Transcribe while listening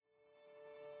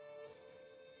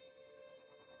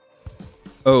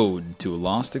Ode to a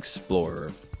Lost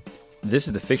Explorer. This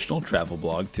is the fictional travel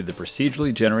blog through the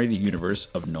procedurally generated universe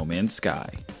of No Man's Sky.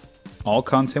 All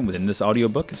content within this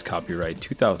audiobook is copyright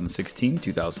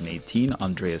 2016-2018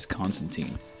 Andreas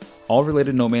Constantine. All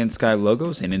related No Man's Sky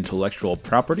logos and intellectual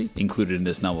property included in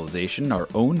this novelization are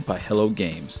owned by Hello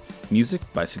Games. Music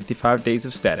by 65 Days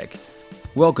of Static.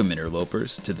 Welcome,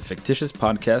 interlopers, to the fictitious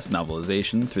podcast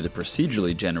novelization through the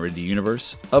procedurally generated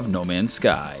universe of No Man's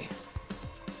Sky.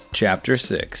 Chapter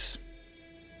 6.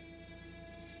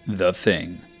 The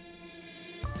Thing.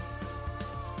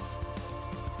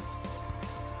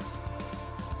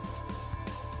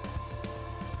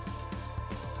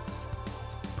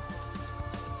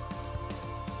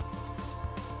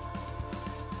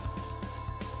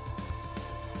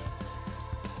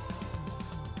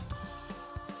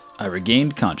 I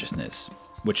regained consciousness,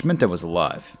 which meant I was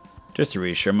alive. Just to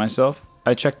reassure myself,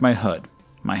 I checked my HUD,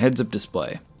 my heads-up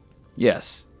display.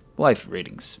 Yes, life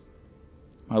readings.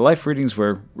 My life readings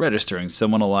were registering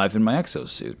someone alive in my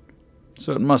exosuit,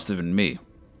 so it must have been me.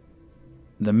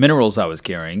 The minerals I was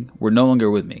carrying were no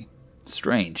longer with me.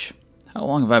 Strange. How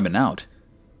long have I been out?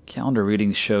 Calendar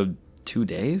readings showed 2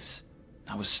 days?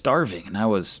 I was starving and I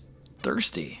was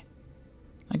thirsty.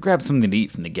 I grabbed something to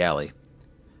eat from the galley.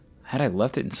 Had I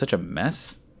left it in such a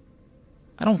mess?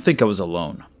 I don't think I was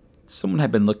alone. Someone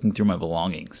had been looking through my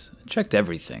belongings. I checked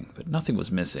everything, but nothing was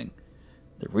missing.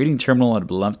 The reading terminal had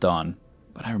been left on,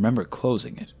 but I remember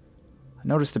closing it. I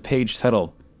noticed the page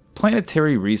titled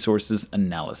Planetary Resources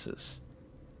Analysis,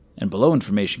 and below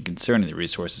information concerning the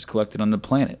resources collected on the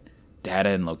planet. Data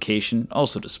and location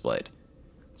also displayed.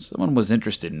 Someone was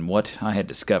interested in what I had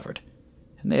discovered,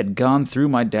 and they had gone through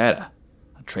my data.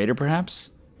 A trader,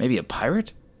 perhaps? Maybe a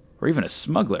pirate? Or even a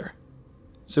smuggler.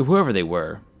 So whoever they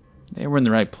were in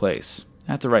the right place,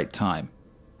 at the right time.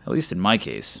 At least in my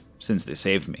case, since they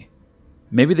saved me.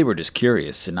 Maybe they were just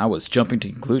curious and I was jumping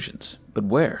to conclusions. But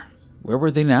where? Where were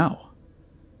they now?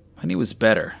 My knee was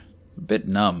better. A bit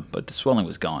numb, but the swelling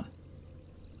was gone.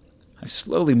 I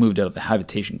slowly moved out of the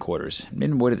habitation quarters and made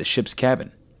my way to the ship's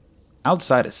cabin.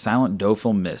 Outside, a silent,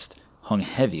 doleful mist hung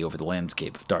heavy over the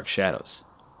landscape of dark shadows.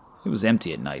 It was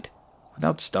empty at night,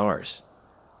 without stars.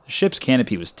 The ship's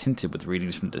canopy was tinted with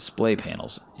readings from the display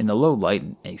panels. In the low light,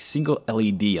 a single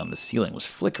LED on the ceiling was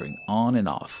flickering on and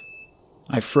off.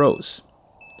 I froze.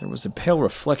 There was a pale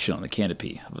reflection on the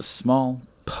canopy of a small,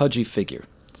 pudgy figure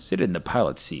seated in the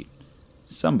pilot's seat.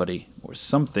 Somebody or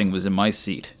something was in my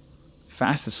seat,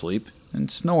 fast asleep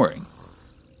and snoring.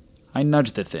 I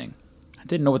nudged the thing. I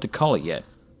didn't know what to call it yet.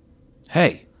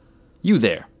 Hey, you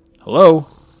there. Hello?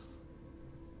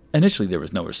 Initially, there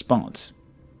was no response.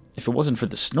 If it wasn't for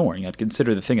the snoring, I'd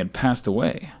consider the thing had passed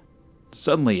away.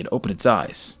 Suddenly, it opened its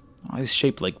eyes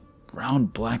shaped like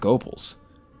round black opals.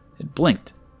 It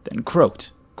blinked, then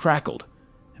croaked, crackled,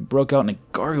 and broke out in a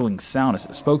gargling sound as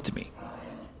it spoke to me.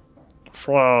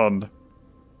 Friend,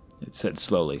 it said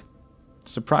slowly,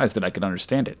 surprised that I could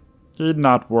understand it. need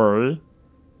not worry.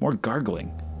 More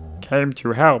gargling. Came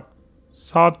to help.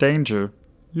 Saw danger.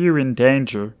 You in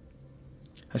danger.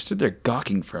 I stood there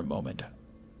gawking for a moment.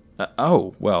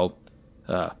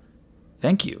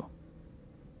 Thank you.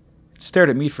 It stared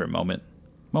at me for a moment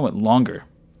longer,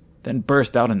 then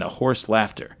burst out into hoarse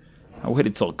laughter. I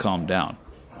waited till it calmed down.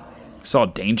 Saw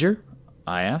danger?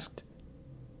 I asked.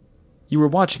 You were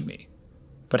watching me.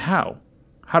 But how?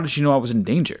 How did you know I was in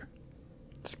danger?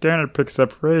 Scanner picks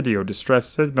up radio distress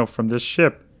signal from this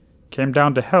ship. Came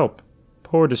down to help.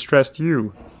 Poor distressed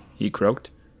you. He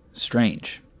croaked.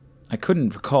 Strange. I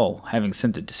couldn't recall having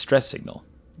sent a distress signal.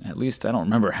 At least I don't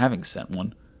remember having sent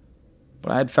one.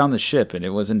 But I had found the ship and it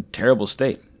was in terrible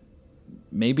state.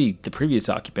 Maybe the previous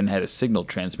occupant had a signal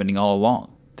transmitting all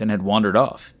along, then had wandered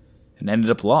off, and ended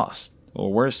up lost,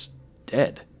 or worse,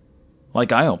 dead.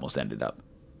 Like I almost ended up.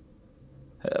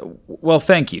 Well,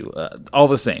 thank you, all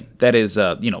the same. That is,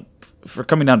 for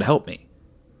coming down to help me.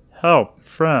 Help,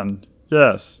 friend,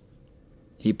 yes.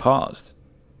 He paused.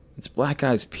 Its black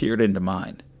eyes peered into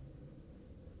mine.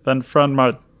 Then friend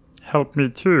might help me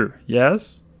too,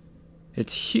 yes?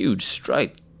 Its huge,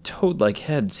 striped, toad-like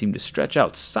head seemed to stretch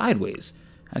out sideways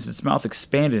as its mouth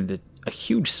expanded into a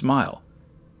huge smile.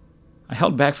 I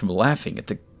held back from laughing at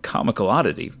the comical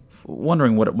oddity,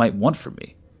 wondering what it might want from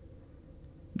me.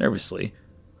 Nervously,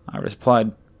 I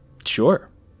replied, sure.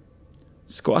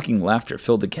 Squawking laughter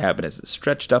filled the cabin as it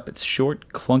stretched up its short,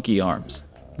 clunky arms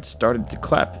and started to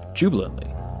clap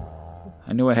jubilantly.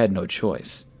 I knew I had no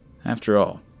choice. After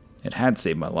all, it had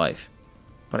saved my life.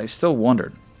 But I still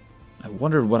wondered. I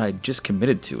wondered what I'd just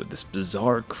committed to with this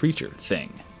bizarre creature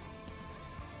thing.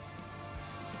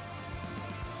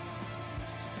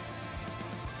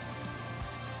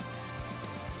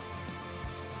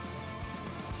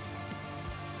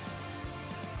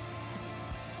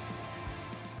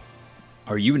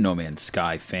 Are you a No Man's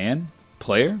Sky fan,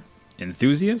 player,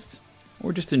 enthusiast,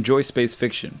 or just enjoy space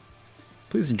fiction?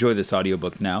 Please enjoy this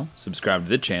audiobook now, subscribe to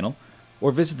the channel,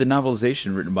 or visit the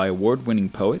novelization written by award-winning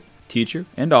poet, teacher,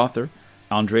 and author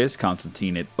Andreas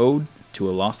Constantine at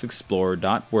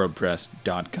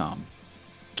ode-to-a-lost-explorer.wordpress.com.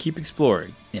 Keep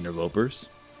exploring, interlopers.